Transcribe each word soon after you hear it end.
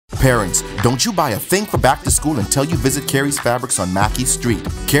Parents, don't you buy a thing for back to school until you visit Careys Fabrics on Mackey Street.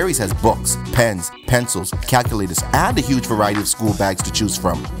 Careys has books, pens, pencils, calculators, and a huge variety of school bags to choose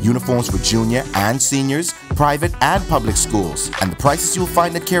from. Uniforms for junior and seniors, private and public schools. And the prices you'll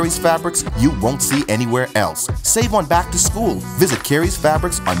find at Careys Fabrics you won't see anywhere else. Save on back to school. Visit Careys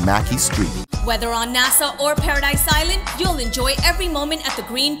Fabrics on Mackey Street. Whether on Nassau or Paradise Island, you'll enjoy every moment at the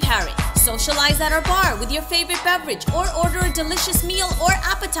Green Parrot. Socialize at our bar with your favorite beverage or order a delicious meal or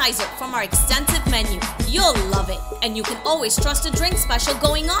appetizer from our extensive menu. You'll love it. And you can always trust a drink special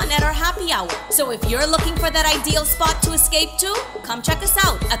going on at our happy hour. So if you're looking for that ideal spot to escape to, come check us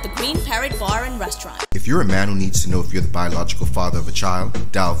out at the Green Parrot Bar and Restaurant. If you're a man who needs to know if you're the biological father of a child,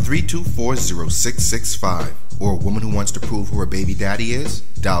 dial 3240665. Or a woman who wants to prove who her baby daddy is,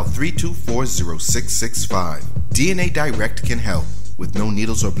 dial 3240665. DNA Direct can help. With no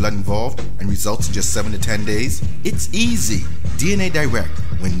needles or blood involved and results in just 7 to 10 days, it's easy. DNA Direct,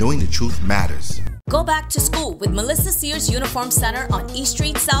 when knowing the truth matters. Go back to school with Melissa Sears Uniform Center on East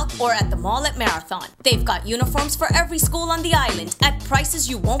Street South or at the mall at Marathon. They've got uniforms for every school on the island at prices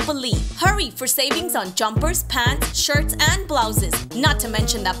you won't believe. Hurry for savings on jumpers, pants, shirts, and blouses. Not to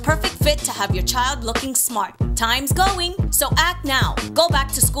mention that perfect fit to have your child looking smart. Time's going, so act now. Go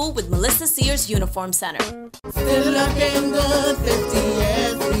back to school with Melissa Sears Uniform Center. Still looking good, 50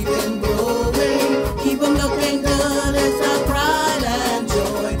 years we've been growing. Keep them looking good, it's our pride and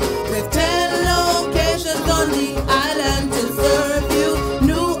joy. With 10 locations on the island to serve you,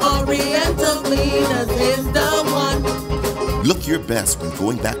 New Oriental Cleaners is the one. Look your best when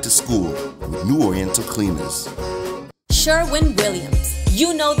going back to school with New Oriental Cleaners. Sherwin Williams.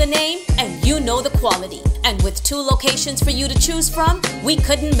 You know the name and you know the quality. And with 2 locations for you to choose from, we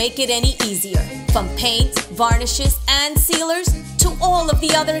couldn't make it any easier. From paints, varnishes, and sealers to all of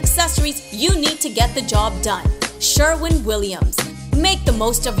the other accessories you need to get the job done. Sherwin Williams. Make the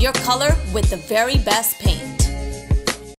most of your color with the very best paint.